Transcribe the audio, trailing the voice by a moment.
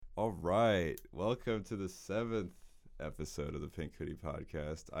right. Welcome to the 7th episode of the Pink Hoodie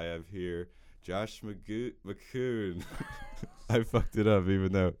Podcast. I have here Josh McCune. I fucked it up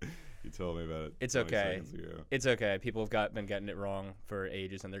even though you told me about it. It's okay. It's okay. People have been getting it wrong for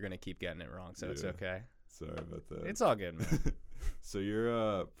ages, and they're going to keep getting it wrong, so it's okay. Sorry about that. It's all good, man. So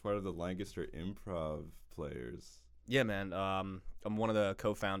you're part of the Lancaster Improv Players. Yeah, man. I'm one of the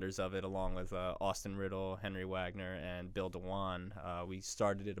co-founders of it, along with Austin Riddle, Henry Wagner, and Bill Dewan. We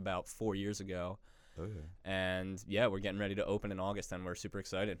started it about 4 years ago. Oh, yeah. And, yeah, we're getting ready to open in August, and we're super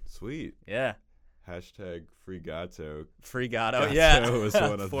excited. Sweet. Yeah. Hashtag Free Gato. Free Gato, yeah. Was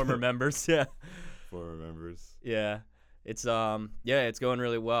one of Former members, yeah. Former members. Yeah. It's it's going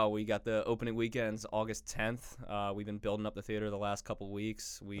really well. We got the opening weekends August 10th. We've been building up the theater the last couple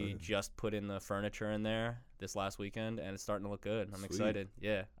weeks. We just put in the furniture in there this last weekend, and it's starting to look good. I'm excited.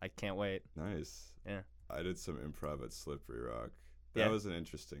 Yeah, I can't wait. Nice. Yeah. I did some improv at Slippery Rock. That was an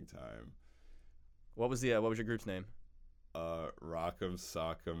interesting time. What was your group's name? Rock'em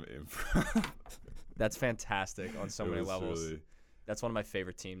Sock'em Improv. That's fantastic on so many levels. Really... That's one of my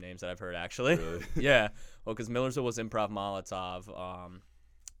favorite team names that I've heard, actually. Really? Yeah. Well, because Millersville was Improv Molotov.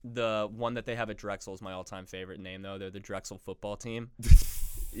 The one that they have at Drexel is my all-time favorite name, though. They're the Drexel football team.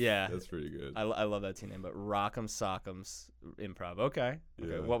 Yeah. That's pretty good. I love that team name, but Rock'em Sock'em's Improv. Okay.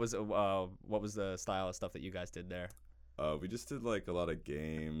 Yeah. What was the style of stuff that you guys did there? We just did like a lot of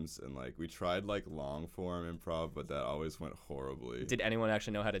games and like we tried like long form improv, but that always went horribly. Did anyone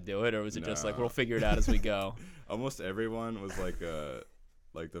actually know how to do it, or was it just like we'll figure it out as we go? Almost everyone was like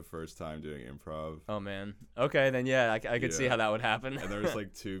the first time doing improv. Oh man. Okay, then yeah, I could see how that would happen. And there was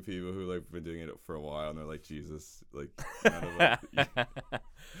like two people who like been doing it for a while, and they're like, Jesus, like none of us.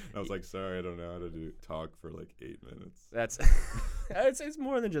 I was like, sorry, I don't know how to talk for like 8 minutes. That's it's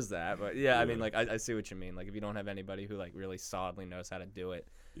more than just that, but yeah. I mean, like I see what you mean. Like if you don't have anybody who like really solidly knows how to do it,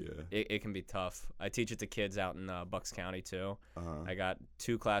 it can be tough. I teach it to kids out in Bucks County too. I got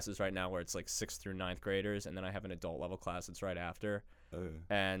 2 classes right now where it's like 6th through 9th graders, and then I have an adult level class that's right after.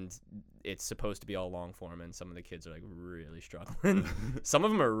 And it's supposed to be all long form, and some of the kids are like really struggling. Some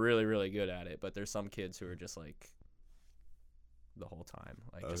of them are really, really good at it, but there's some kids who are just like the whole time,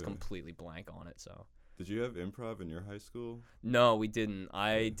 like just completely blank on it. So did you have improv in your high school? No, we didn't.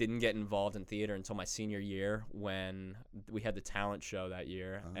 I didn't get involved in theater until my senior year when we had the talent show that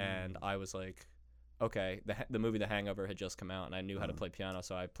year. And I was like, okay, the movie The Hangover had just come out, and I knew how to play piano,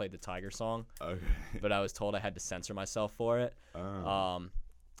 so I played the Tiger song. But I was told I had to censor myself for it.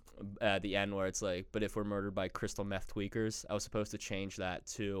 At the end where it's like, but if we're murdered by crystal meth tweakers, I was supposed to change that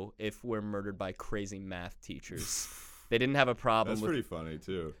to if we're murdered by crazy math teachers. They didn't have a problem. That's pretty funny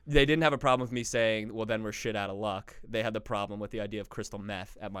too. They didn't have a problem with me saying, well, then we're shit out of luck. They had the problem with the idea of crystal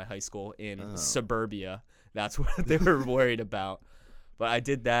meth at my high school in suburbia. That's what they were worried about. But I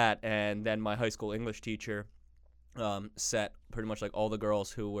did that, and then my high school English teacher set pretty much like all the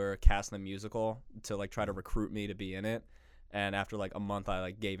girls who were cast in the musical to like try to recruit me to be in it. And after like a month, I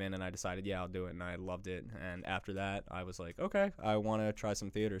like gave in and I decided, yeah, I'll do it, and I loved it. And after that, I was like, okay, I want to try some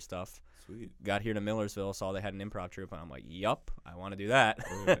theater stuff. Sweet. Got here to Millersville, saw they had an improv troupe, and I'm like, yup, I want to do that.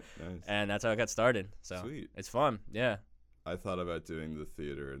 Nice. And that's how I got started. So Sweet. It's fun, yeah. I thought about doing the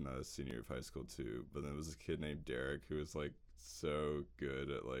theater in senior year of high school too, but then there was a kid named Derek who was like so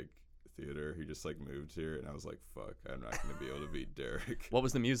good at like theater. He just like moved here, and I was like, fuck, I'm not gonna be able to beat Derek. What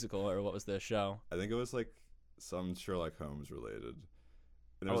was the musical, or what was the show? I think it was like some Sherlock Holmes related.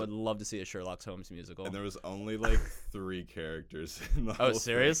 I would love to see a Sherlock Holmes musical. And there was only like 3 characters in the whole Oh,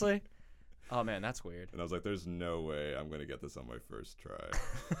 seriously? thing. Oh man, that's weird. And I was like, there's no way I'm gonna get this on my first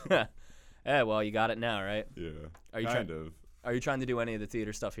try. Yeah, well, you got it now, right? Yeah. Are you trying to do any of the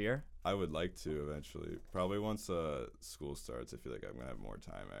theater stuff here? I would like to eventually. Probably once school starts. I feel like I'm gonna have more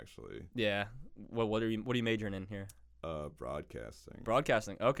time actually. Yeah. Well, what are you majoring in here? Broadcasting.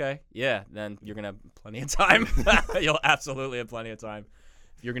 Broadcasting. Okay. Yeah. Then you're gonna have plenty of time. You'll absolutely have plenty of time.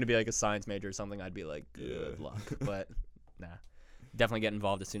 If you're gonna be like a science major or something, I'd be like, good luck. But nah, definitely get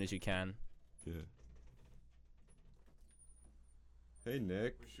involved as soon as you can. Yeah. Hey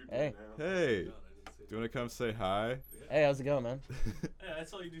Nick. Hey. Hey. Do you want to come say hi? Hey, how's it going, man? Hey, I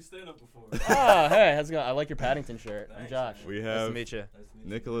saw you do stand up before. Oh, hey, how's it going? I like your Paddington shirt. I'm Josh. We nice have to meet you.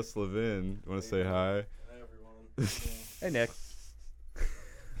 Nicholas Levin. You want to say hi? Hi everyone. Hey Nick.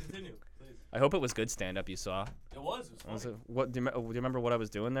 Continue, please. I hope it was good stand up you saw. It was funny. What do you remember what I was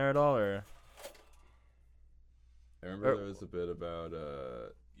doing there at all, or? I remember there was a bit about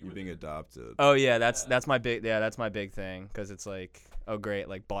you being adopted. Oh yeah, that's my big thing, because it's like, oh great,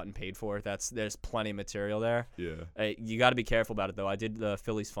 like bought and paid for. There's plenty of material there. Yeah. You got to be careful about it though. I did the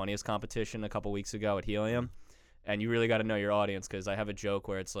Philly's Funniest competition a couple weeks ago at Helium, and you really got to know your audience, because I have a joke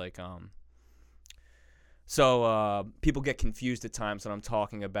where it's like, so people get confused at times when I'm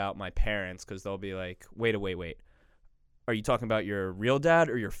talking about my parents, because they'll be like, wait. Are you talking about your real dad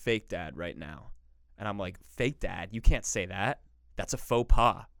or your fake dad right now? And I'm like, fake dad? You can't say that. That's a faux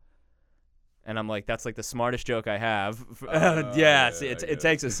pas. And I'm like, that's like the smartest joke I have. It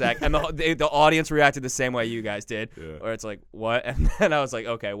takes a sec. And the audience reacted the same way you guys did. Yeah. Or it's like, what? And then I was like,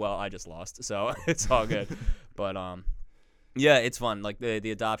 okay, well, I just lost. So it's all good. But yeah, it's fun. Like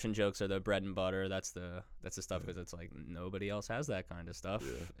the adoption jokes are the bread and butter. That's the stuff, because it's like nobody else has that kind of stuff.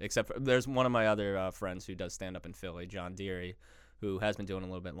 Yeah. Except for, there's one of my other friends who does stand up in Philly, John Deary, who has been doing a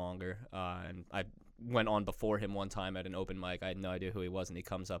little bit longer. And I went on before him one time at an open mic. I had no idea who he was, and he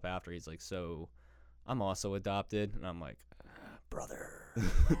comes up after. He's like, so I'm also adopted. And I'm like, brother.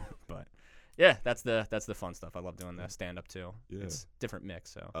 But yeah, that's the fun stuff. I love doing the stand-up too. Yeah. It's different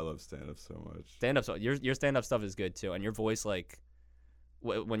mix. So I love stand-up so much. Stand-up, so your stand-up stuff is good too, and your voice, like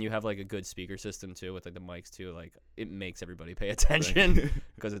when you have like a good speaker system too with like the mics too, like it makes everybody pay attention,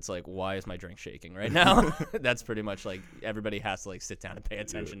 because it's like, why is my drink shaking right now? That's pretty much like everybody has to like sit down and pay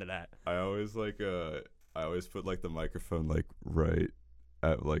attention to that. I always put like the microphone like right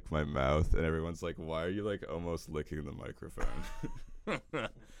at like my mouth, and everyone's like, why are you like almost licking the microphone?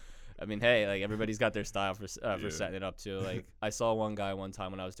 I mean, hey, like everybody's got their style for setting it up too. Like I saw one guy one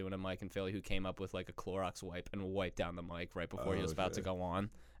time when I was doing a mic in Philly who came up with like a Clorox wipe and wiped down the mic right before he was about to go on,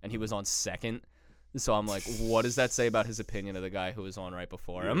 and he was on second. So I'm like, what does that say about his opinion of the guy who was on right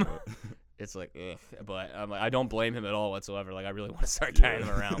before him? It's like, ugh. But I'm like, I don't blame him at all whatsoever. Like I really want to start carrying him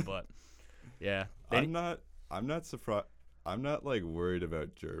around, but yeah. I'm not surprised. I'm not like worried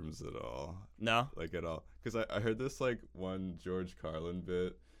about germs at all. No, like at all, because I heard this like one George Carlin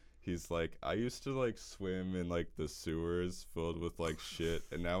bit. He's like, I used to like swim in like the sewers filled with like shit,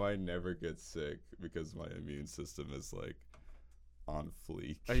 and now I never get sick because my immune system is like on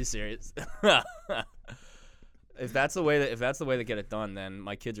fleek. Are you serious? If that's the way they get it done, then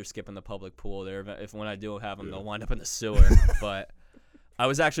my kids are skipping the public pool. If when I do have them, they'll wind up in the sewer. But I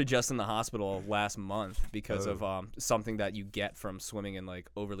was actually just in the hospital last month because of something that you get from swimming in like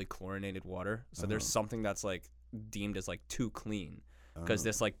overly chlorinated water. So there's something that's like deemed as like too clean. Because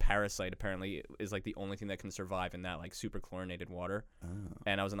this like parasite apparently is like the only thing that can survive in that like super chlorinated water.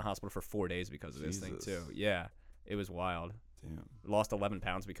 And I was in the hospital for 4 days because of this thing too. Yeah, it was wild. Damn. Lost 11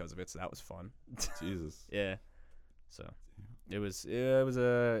 pounds because of it, so that was fun. Jesus. Yeah. So it was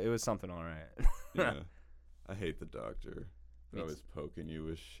something, all right. Yeah. I hate the doctor. They're always poking you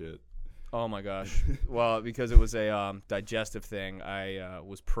with shit. Oh my gosh. Well, because it was a digestive thing, I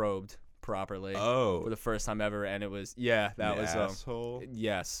was probed properly for the first time ever, and it was that was asshole.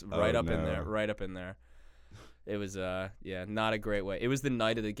 Yes, right up in there. It was not a great way. It was the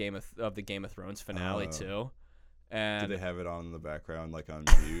night of the Game of Thrones finale too. And did they have it on in the background, like on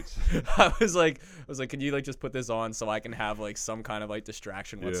mute? I was like, can you like just put this on so I can have like some kind of like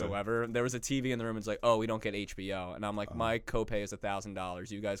distraction whatsoever? There was a TV in the room. It's like, oh, we don't get HBO, and I'm like, my copay is $1,000.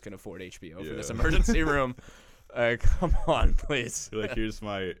 You guys can afford HBO for this emergency room. Come on, please. You're like, here's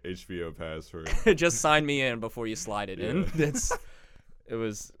my HBO password. Just sign me in before you slide it in. It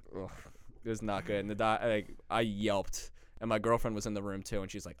was not good. And I yelped, and my girlfriend was in the room too, and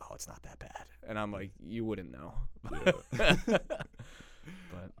she's like, "Oh, it's not that bad." And I'm like, "You wouldn't know." Yeah.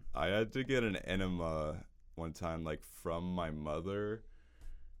 But I had to get an enema one time, like from my mother.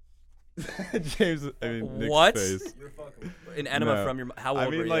 James, I mean, Nick's what? Face. You're fucking. An enema from your? How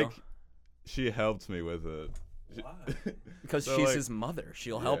old were you? Like, she helped me with it. Why? Because she's like, his mother.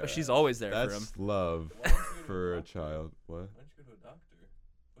 She'll help. She's always there for him. That's love for a child. What? Why don't you go to a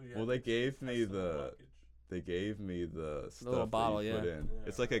doctor? Well, they gave me the stuff little bottle, that you put in. Yeah,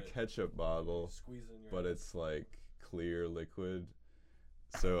 it's like a ketchup bottle, Squeeze in your but it's like clear liquid.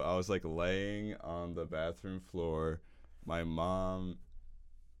 So I was like laying on the bathroom floor. My mom,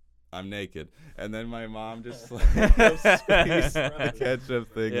 I'm naked, and then my mom just like squeezed the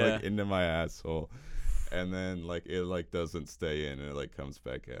ketchup thing like into my asshole. And then like it like doesn't stay in, and it like comes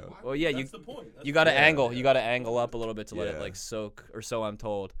back out. Well, yeah, That's the point. you got to angle. You got to angle up a little bit to let it like soak, or so I'm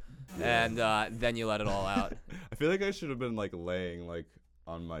told. And then you let it all out. I feel like I should have been like laying like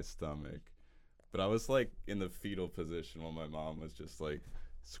on my stomach, but I was like in the fetal position while my mom was just like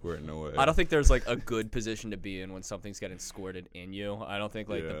squirting away. I don't think there's like a good position to be in when something's getting squirted in you. I don't think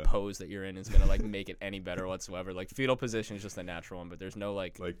like the pose that you're in is gonna like make it any better whatsoever. Like fetal position is just a natural one, but there's no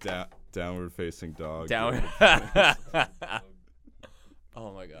like downward facing dog. Downward.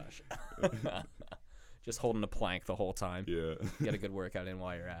 Oh my gosh. Just holding a plank the whole time. Yeah. Get a good workout in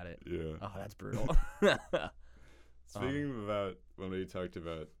while you're at it. Yeah. Oh, that's brutal. Speaking about when we talked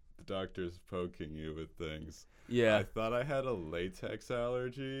about the doctor's poking you with things. Yeah. I thought I had a latex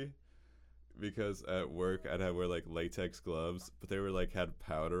allergy because at work I'd have wear like latex gloves, but they were like had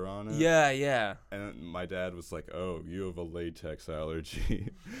powder on it. Yeah. And my dad was like, "Oh, you have a latex allergy,"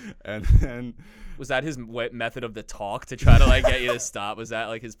 and then was that his method of the talk to try to like get you to stop? Was that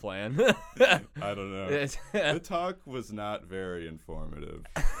like his plan? I don't know. The talk was not very informative.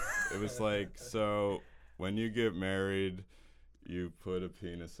 It was like, so when you get married, you put a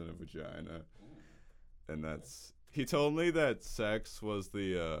penis in a vagina, and that's. He told me that sex was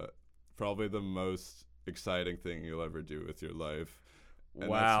the probably the most exciting thing you'll ever do with your life. And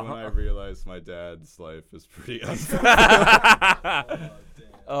wow. That's when I realized my dad's life is pretty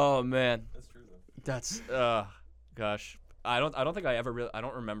Oh man. That's true though. That's gosh. I don't think I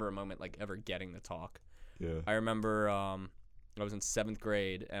don't remember a moment like ever getting the talk. Yeah. I remember I was in 7th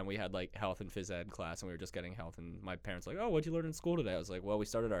grade and we had like health and phys ed class and we were just getting health and my parents were like, "Oh, what'd you learn in school today?" I was like, "Well, we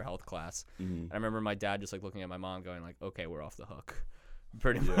started our health class." And I remember my dad just like looking at my mom going like, "Okay, we're off the hook."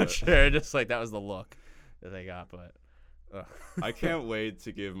 Pretty much. Just like that was the look that they got, but I can't wait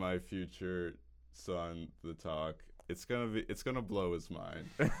to give my future son the talk. It's gonna blow his mind.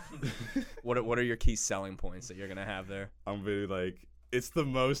 What are your key selling points that you're gonna have there? I'm gonna be like, it's the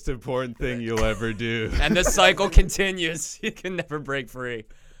most important thing you'll ever do. And the cycle continues. You can never break free.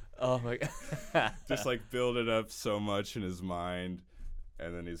 Oh my god. Just like build it up so much in his mind,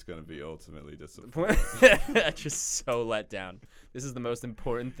 and then he's gonna be ultimately disappointed. Just so let down. This is the most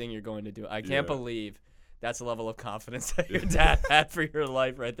important thing you're going to do. I can't believe that's a level of confidence that your dad had for your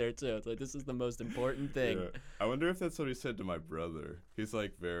life right there too. It's like, this is the most important thing. Yeah. I wonder if that's what he said to my brother. He's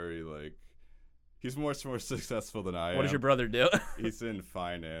like very like, he's more successful than I am. What does your brother do? He's in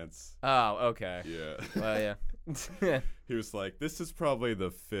finance. Oh, okay. Yeah. Well, yeah. He was like, this is probably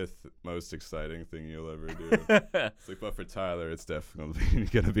the 5th most exciting thing you'll ever do. It's like, but for Tyler, it's definitely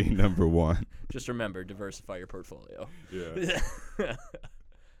going to be number 1. Just remember, diversify your portfolio. Yeah.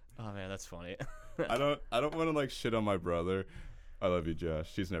 Oh, man, that's funny. I don't want to like shit on my brother. I love you, Josh.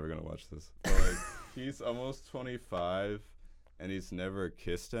 He's never going to watch this. But like, he's almost 25, and he's never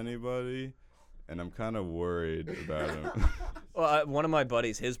kissed anybody. And I'm kind of worried about him. Well, one of my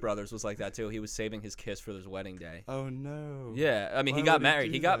buddies, his brothers, was like that too. He was saving his kiss for his wedding day. Oh no. Yeah, I mean, he got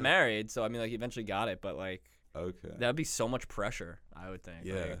married. He got married, so I mean, like, he eventually got it. But like, okay, that'd be so much pressure, I would think.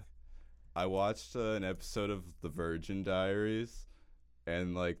 Yeah. Like, I watched an episode of The Virgin Diaries,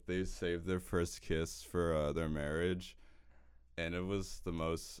 and like they saved their first kiss for their marriage, and it was the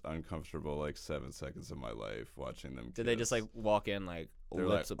most uncomfortable like 7 seconds of my life watching them. Did they just like walk in like They're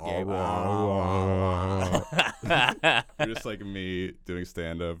lips like, up gay? You're just like me doing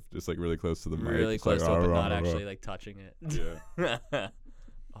stand up, just like really close to the mic. Really just close like, to it, but not actually like touching it. Yeah.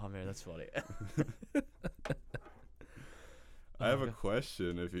 Oh man, that's funny. I have a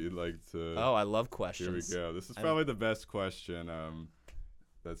question if you'd like to. Oh, I love questions. Here we go. This is probably the best question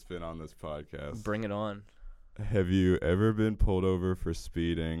that's been on this podcast. Bring it on. Have you ever been pulled over for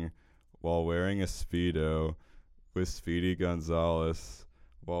speeding while wearing a Speedo with Speedy Gonzalez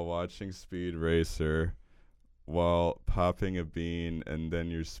while watching Speed Racer while popping a bean and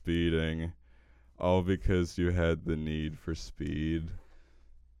then you're speeding, all because you had the need for speed?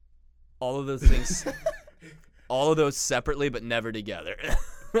 All of those things, all of those separately but never together.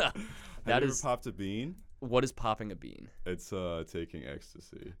 Have you ever popped a bean? What is popping a bean? It's taking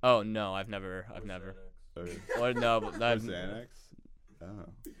ecstasy. Oh no, I've never. Okay. Or no, but Xanax? Oh.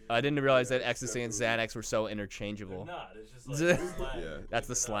 I didn't realize that ecstasy and Xanax were so interchangeable. They're not. It's just like slang. Yeah. That's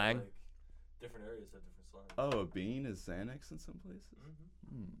the slang? Like, different areas have different slang. Oh, a bean is Xanax in some places?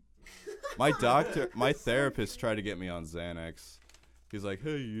 Mm-hmm. My therapist tried to get me on Xanax. He's like,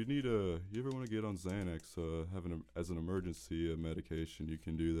 hey, you ever want to get on Xanax? As an emergency medication, you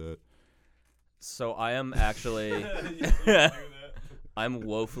can do that. So I am actually, I'm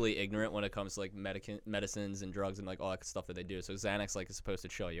woefully ignorant when it comes to like medicines and drugs and like all that stuff that they do. So Xanax like is supposed to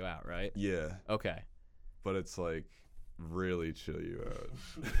chill you out, right? Yeah. Okay. But it's like really chill you out.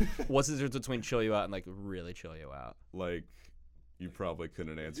 What's the difference between chill you out and like really chill you out? Like, you probably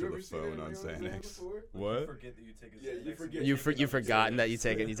couldn't answer the phone on Xanax. What? You forget that you take a Xanax. you forget. You've forgotten that you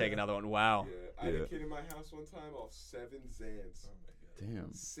take another one. Wow. Yeah, I had a kid in my house one time off 7 Xans. Oh my god.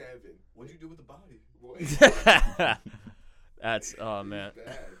 Damn. 7. What'd you do with the body? What? That's oh man. It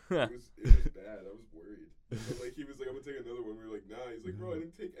was bad. I was worried. But like he was like, I'm gonna take another one. We were like, nah. He's like, bro, I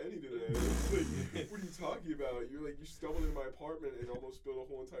didn't take any today. I was like, what are you talking about? You're like, you stumbled into my apartment and almost spilled a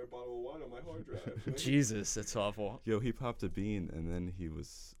whole entire bottle of wine on my hard drive. Like, Jesus, that's awful. Yo, he popped a bean and then he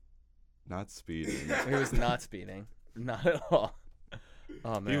was not speeding. He was not speeding, not at all.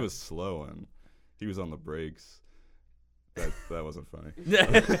 Oh man. He was slowing. He was on the brakes. That wasn't funny.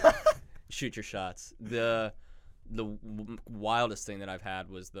 Shoot your shots. The wildest thing that I've had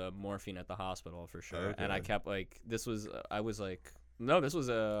was the morphine at the hospital for sure. Okay. And I kept like this was this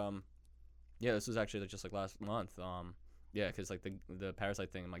was actually just like last month. Yeah, because like the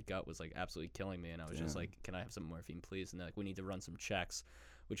parasite thing in my gut was like absolutely killing me, and I was just like, can I have some morphine, please? And they're like, we need to run some checks,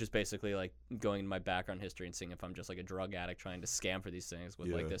 which is basically like going into my background history and seeing if I'm just like a drug addict trying to scam for these things with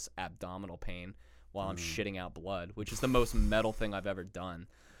like this abdominal pain while I'm shitting out blood, which is the most metal thing I've ever done.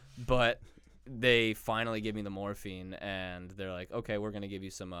 But they finally give me the morphine, and they're like, okay, we're gonna give you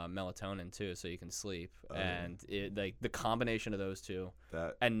some melatonin too, so you can sleep. And it, like the combination of those two,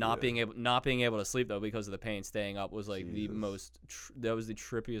 not being able to sleep though because of the pain, staying up was like the most. That was the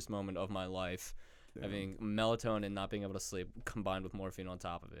trippiest moment of my life. Having melatonin, not being able to sleep, combined with morphine on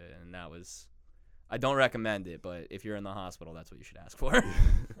top of it, and that was. I don't recommend it, but if you're in the hospital, that's what you should ask for.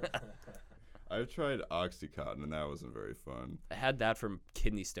 I've tried Oxycontin, and that wasn't very fun. I had that from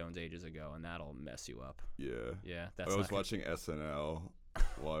kidney stones ages ago, and that'll mess you up. Yeah. That's. I was watching SNL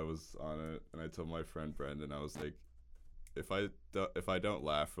while I was on it, and I told my friend Brendan, I was like, if I don't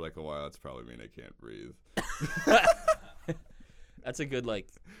laugh for like a while, it's probably mean I can't breathe. That's a good like,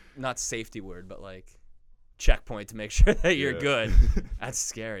 not safety word, but like, checkpoint to make sure that you're good. That's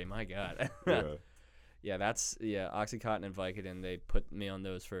scary. My God. Yeah, Oxycontin and Vicodin, they put me on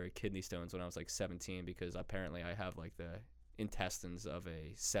those for kidney stones when I was like 17 because apparently I have like the intestines of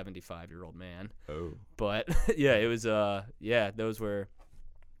a 75-year-old man. Oh. But yeah, it was those were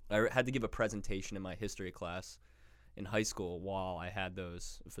I had to give a presentation in my history class in high school while I had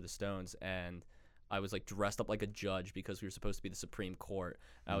those for the stones, and I was like dressed up like a judge because we were supposed to be the Supreme Court.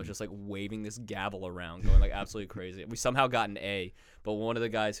 I was just like waving this gavel around, going like absolutely crazy. We somehow got an A, but one of the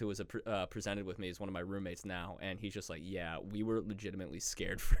guys who was presented with me is one of my roommates now, and he's just like, yeah, we were legitimately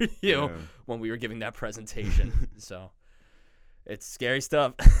scared for you when we were giving that presentation. So it's scary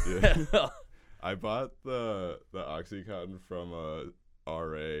stuff. I bought the Oxycontin from a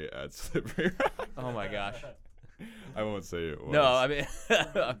RA at Slippery Rock. Oh my gosh. I won't say it was. No, I mean,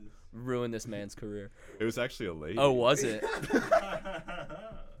 ruin this man's career. It was actually a lady. Oh, was it?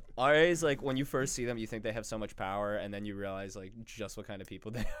 RAs, like, when you first see them, you think they have so much power, and then you realize, like, just what kind of people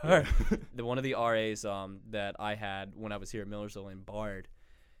they are. One of the RAs that I had when I was here at Millersville in Bard,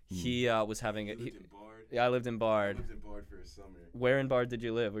 he was having a... lived in Bard? Yeah, I lived in Bard. I lived in Bard for a summer. Where in Bard did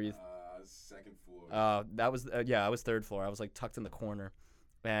you live? Were you... second floor. That was... I was third floor. I was, like, tucked in the corner.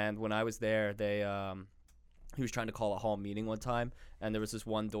 And when I was there, they... he was trying to call a hall meeting one time, and there was this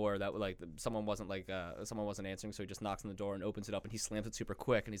one door that like someone wasn't answering, so he just knocks on the door and opens it up, and he slams it super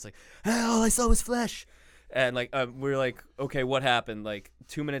quick, and he's like, "Hey, all I saw was flesh," and like we're like, okay, what happened? Like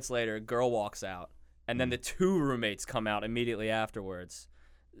 2 minutes later, a girl walks out, and then the two roommates come out immediately afterwards,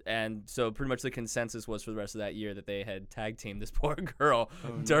 and so pretty much the consensus was for the rest of that year that they had tag teamed this poor girl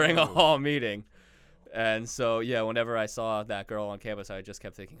during a hall meeting. And so yeah, whenever I saw that girl on campus, I just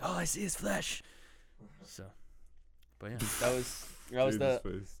kept thinking, all I see is flesh. So. But yeah, that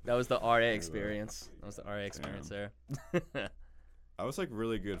was the RA experience. That was the RA experience there. I was like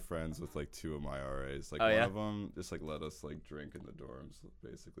really good friends with like two of my RAs. Like one of them just like let us like drink in the dorms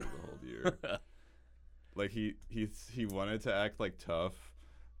basically the whole year. Like he wanted to act like tough,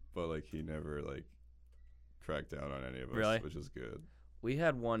 but like he never like cracked down on any of us, which is good. We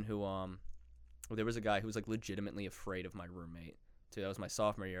had one who there was a guy who was like legitimately afraid of my roommate. Too. That was my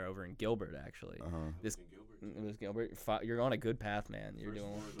sophomore year over in Gilbert, actually. It was Gilbert. You're on a good path, man.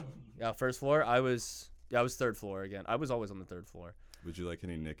 You're first floor. I was third floor again. I was always on the third floor. Would you like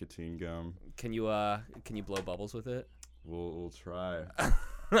any nicotine gum? Can you blow bubbles with it? We'll try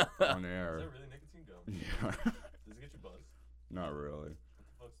on air. Is that really nicotine gum? Yeah. Does it get you buzzed? Not really.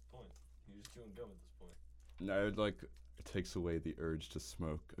 What's the point? You're just chewing gum at this point. No, it takes away the urge to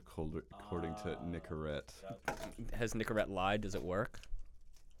smoke, according to Nicorette. Has Nicorette lied? Does it work?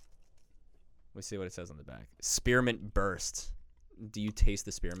 Let's see what it says on the back. Spearmint burst. Do you taste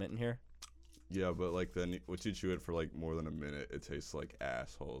the spearmint in here? Yeah, but like then once you chew it for like more than a minute, it tastes like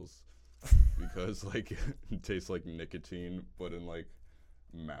assholes. Because like it tastes like nicotine, but in like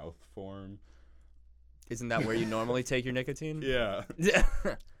mouth form. Isn't that where you normally take your nicotine? Yeah.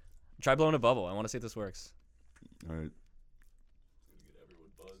 Try blowing a bubble. I want to see if this works. All right.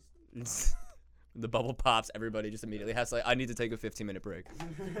 The bubble pops. Everybody just immediately has to, like, I need to take a 15-minute break. My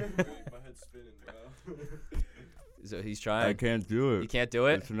head's spinning now. So he's trying. I can't do it. You can't do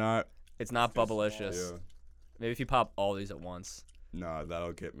it? It's not bubblicious. Yeah. Maybe if you pop all these at once. Nah,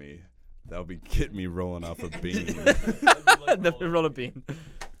 that'll get me rolling off a bean. Roll a bean.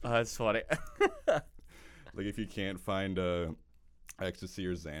 That's funny. Like if you can't find ecstasy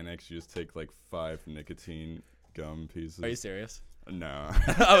or Xanax, you just take like 5 nicotine gum pieces. Are you serious? No.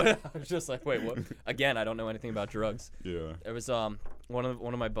 I was just like, wait, what? Again, I don't know anything about drugs. Yeah. There was one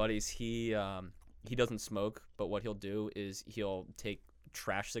of my buddies. He doesn't smoke, but what he'll do is he'll take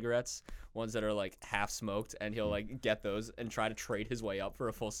trash cigarettes, ones that are like half smoked, and he'll like get those and try to trade his way up for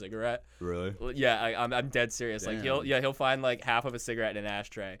a full cigarette. Really? Yeah, I'm dead serious. Damn. Like he'll find like half of a cigarette in an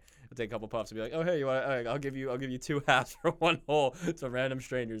ashtray. He'll take a couple puffs and be like, oh hey, you want? I'll give you 2 halves for 1 whole to random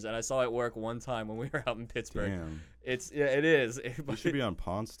strangers. And I saw it work one time when we were out in Pittsburgh. Damn. It is. You should be on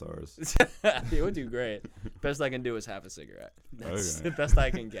Pawn Stars. It would do great. Best I can do is half a cigarette. That's Okay. the best I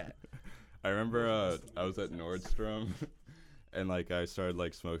can get. I remember I was at Nordstrom, and like I started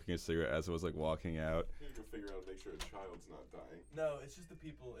like smoking a cigarette as I was like walking out. You can figure out to make sure a child's not dying. No, it's just the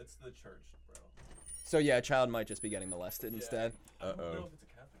people. It's the church, bro. So yeah, a child might just be getting molested instead. I don't know if it's a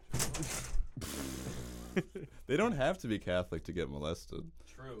Catholic church. They don't have to be Catholic to get molested.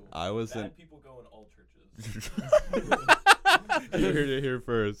 True. I was Bad in. people go in all churches. You heard it here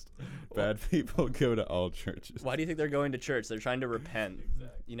first. Bad people go to all churches. Why do you think they're going to church? They're trying to repent. Exactly.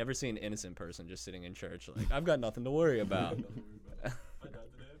 You never see an innocent person just sitting in church like, I've got nothing to worry about. If I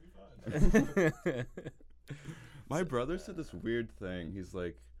died today, I'd be fine. My brother said this weird thing. He's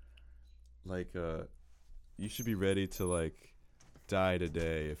like, you should be ready to like die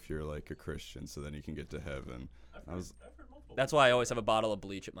today if you're like a Christian, so then you can get to heaven. I've I was heard multiple. That's why I always have a bottle of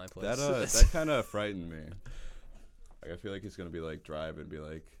bleach at my place. that kind of frightened me. Like I feel like he's gonna be like driving, and be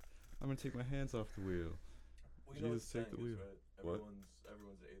like, I'm gonna take my hands off the wheel. Well, you know what Jesus, the take the saying is, wheel. right? What?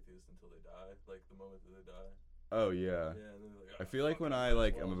 Everyone's an atheist until they die. Like the moment that they die. Oh yeah. Yeah. And then they're like, I "Ah, feel like fuck when it, I might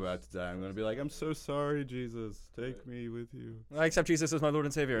like as I'm well about just to die, I'm gonna be die like, I'm so today." sorry, Jesus, take Right. me with you. I accept Jesus as my Lord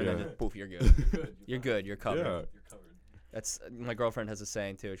and Savior, and then Yeah. just poof, you're good. You're good. You're fine. good. You're covered. Yeah. You're covered. That's my girlfriend has a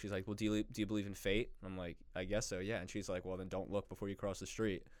saying too. She's like, "Well, do you believe in fate?" I'm like, "I guess so, yeah." And she's like, "Well, then don't look before you cross the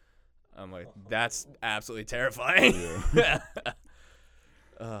street." I'm like, "That's absolutely terrifying." Yeah.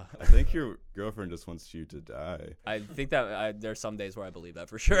 I think your girlfriend just wants you to die. I think that there's some days where I believe that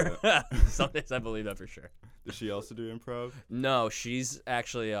for sure. Some days I believe that for sure. Does she also do improv? No, she's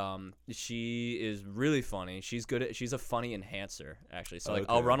actually she is really funny. She's she's a funny enhancer actually. So like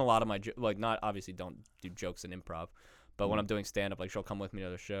I'll Okay. run a lot of my like not obviously don't do jokes in improv, but when I'm doing stand up, like she'll come with me to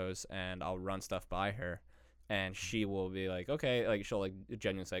the shows and I'll run stuff by her. And she will be like, okay, like she'll like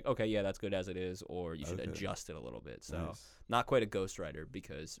genuinely say, like, okay, yeah, that's good as it is, or you should Okay. adjust it a little bit. So Nice. not quite a ghostwriter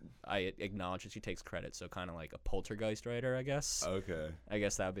because I acknowledge that she takes credit. So kind of like a poltergeist writer, I guess. Okay. I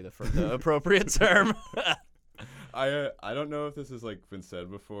guess that would be the appropriate term. I don't know if this has like been said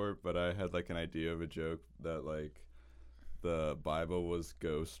before, but I had like an idea of a joke that like the Bible was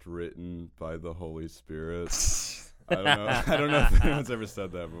ghost written by the Holy Spirit. I don't know. I don't know if anyone's ever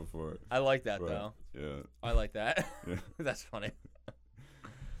said that before. I like that But, though. yeah, I like that. Yeah. That's funny.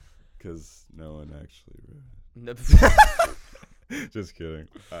 because no one actually read No- it. Just kidding.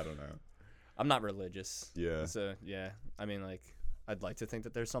 I don't know. I'm not religious. Yeah. So yeah, I mean like I'd like to think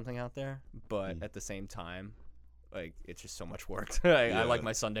that there's something out there, but Mm. at the same time, like it's just so much work. I Yeah. like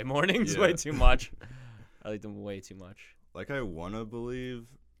my Sunday mornings Yeah. way too much. I like them way too much. Like I want to believe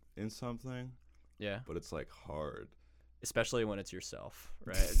in something, Yeah. but it's like hard. Especially when it's yourself,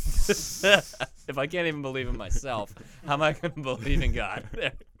 right? If I can't even believe in myself, how am I going to believe in God?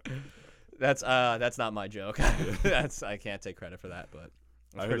 That's not my joke. I can't take credit for that, but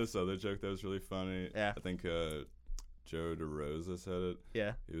I heard this other joke that was really funny. Yeah. I think Joe DeRosa said it.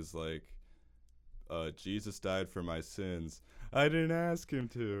 yeah. He was like, Jesus died for my sins. I didn't ask him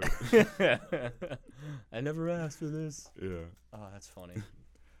to. I never asked for this. Yeah. Oh, that's funny.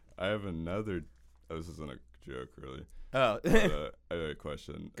 I have another. Oh, this isn't a joke, really. Oh, But, I have a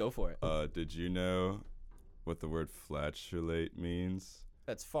question. go for it. Did you know what the word flatulate means?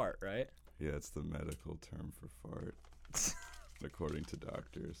 That's fart, right? Yeah, it's the medical term for fart, according to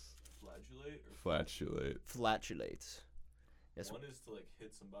doctors. Flagellate or Flatulate. Flatulate. Yes. one is to like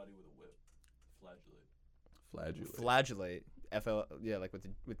hit somebody with a whip. Flagellate. Flagellate. Flagellate. Yeah, like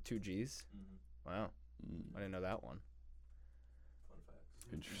with 2 G's. Mm-hmm. Wow, I didn't know that one. Fun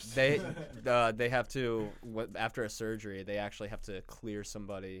facts. Interesting. They have to after a surgery they actually have to clear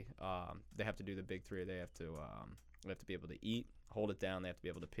somebody. They have to do the big 3. They have to be able to eat, hold it down. They have to be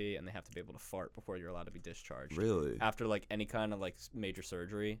able to pee, and they have to be able to fart before you're allowed to be discharged. Really? After like any kind of like major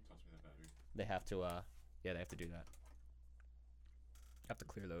surgery, they have to they have to do that. Have to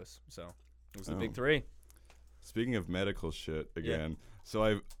clear those. So it was the big Oh. 3. Speaking of medical shit again,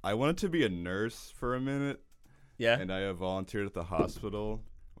 so I wanted to be a nurse for a minute, Yeah. and I volunteered at the hospital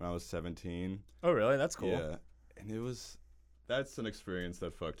when I was 17. Oh really? That's cool. Yeah, and that's an experience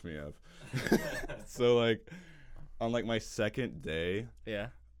that fucked me up. So like, on like my second day, Yeah.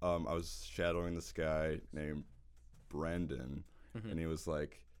 I was shadowing this guy named Brendan, Mm-hmm. and he was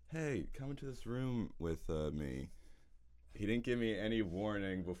like, "Hey, come into this room with me." He didn't give me any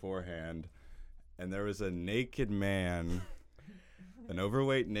warning beforehand, and there was a naked man, an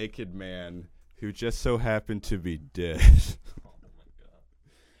overweight naked man, who just so happened to be dead. Oh my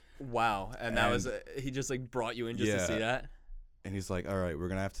god. Wow, and that was he just like brought you in just to see that. And he's like, "All right, we're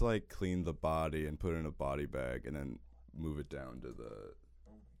gonna have to like clean the body and put it in a body bag, and then move it down to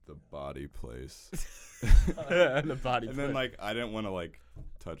the body place." The body. And then like I didn't want to like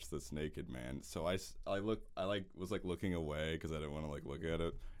touch this naked man, so I was like looking away because I didn't want to like look at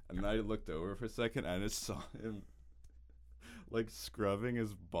it, and then I looked over for a second and I just saw him like scrubbing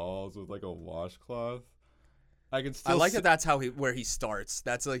his balls with like a washcloth. I can still. I like that. That's where he starts.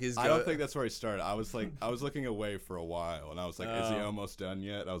 That's like his. I don't think that's where he started. I was looking away for a while, and I was like, "Is he almost done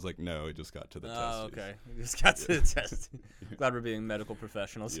yet?" I was like, "No, he just got to the testes." Oh, okay. He just got to the test. Glad we're being medical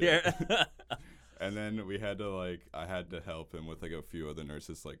professionals here. And then I had to help him with like a few other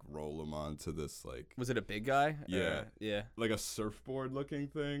nurses, like roll him onto this like. Was it a big guy? Yeah. Yeah. Like a surfboard looking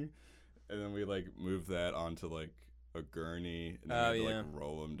thing, and then we like moved that onto like a gurney, and then we had to like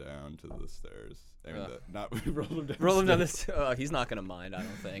roll him down to the stairs. I mean, we rolled him down. Roll him down this. He's not gonna mind, I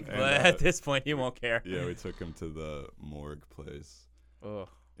don't think. And, but at this point, he won't care. Yeah, we took him to the morgue place. Oh.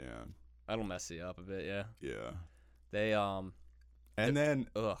 Yeah. That'll mess you up a bit. Yeah. Yeah. They And then.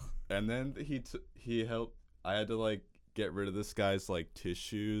 Ugh. And then he helped. I had to like get rid of this guy's like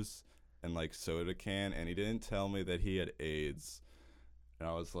tissues and like soda can, and he didn't tell me that he had AIDS. And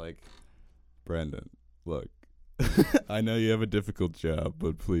I was like, "Brendan, look, I know you have a difficult job,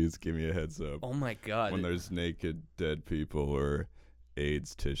 but please give me a heads up." Oh my god. When there's naked dead people or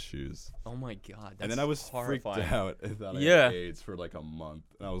AIDS tissues. Oh my god. That's and then I was horrifying. freaked out. I thought I had AIDS for like a month,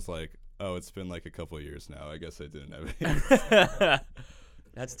 and I was like, "Oh, it's been like a couple of years now. I guess I didn't have AIDS."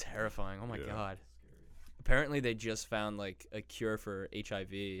 That's terrifying. Oh my god. Apparently they just found like a cure for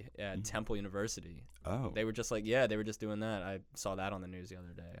HIV at Temple University. Oh. They were just like, they were just doing that. I saw that on the news the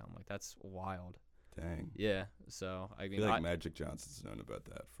other day. I'm like, that's wild. Dang. Yeah. So I mean, I feel like Magic Johnson's known about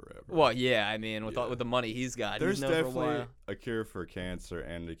that forever. Well, yeah. I mean, with the money he's got, there's he's known definitely for a while. a cure for cancer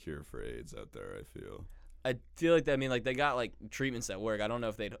and a cure for AIDS out there. I feel. I feel like they got like treatments that work. I don't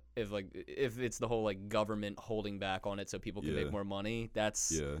know if it's the whole like government holding back on it so people can make more money.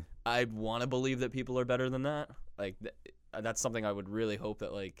 I'd want to believe that people are better than that. Like that's something I would really hope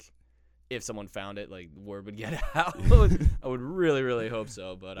that like if someone found it, like word would get out. I would really, really hope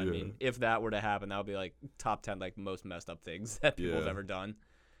so. But I mean, if that were to happen, that would be like top 10 like most messed up things that people have ever done.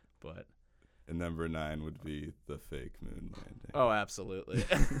 But and number 9 would be the fake moon landing. Oh, absolutely.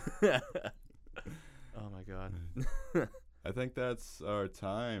 Oh my god. I think that's our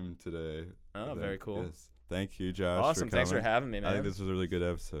time today. Oh, very cool. Yes. Thank you, Josh. Awesome. Thanks for having me, man. I think this was a really good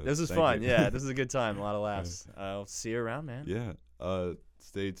episode. This was fun. Yeah, this is a good time. A lot of laughs. I'll see you around, man. Yeah.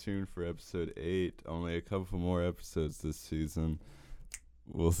 Stay tuned for episode 8. Only a couple more episodes this season.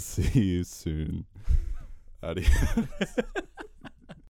 We'll see you soon. Adios.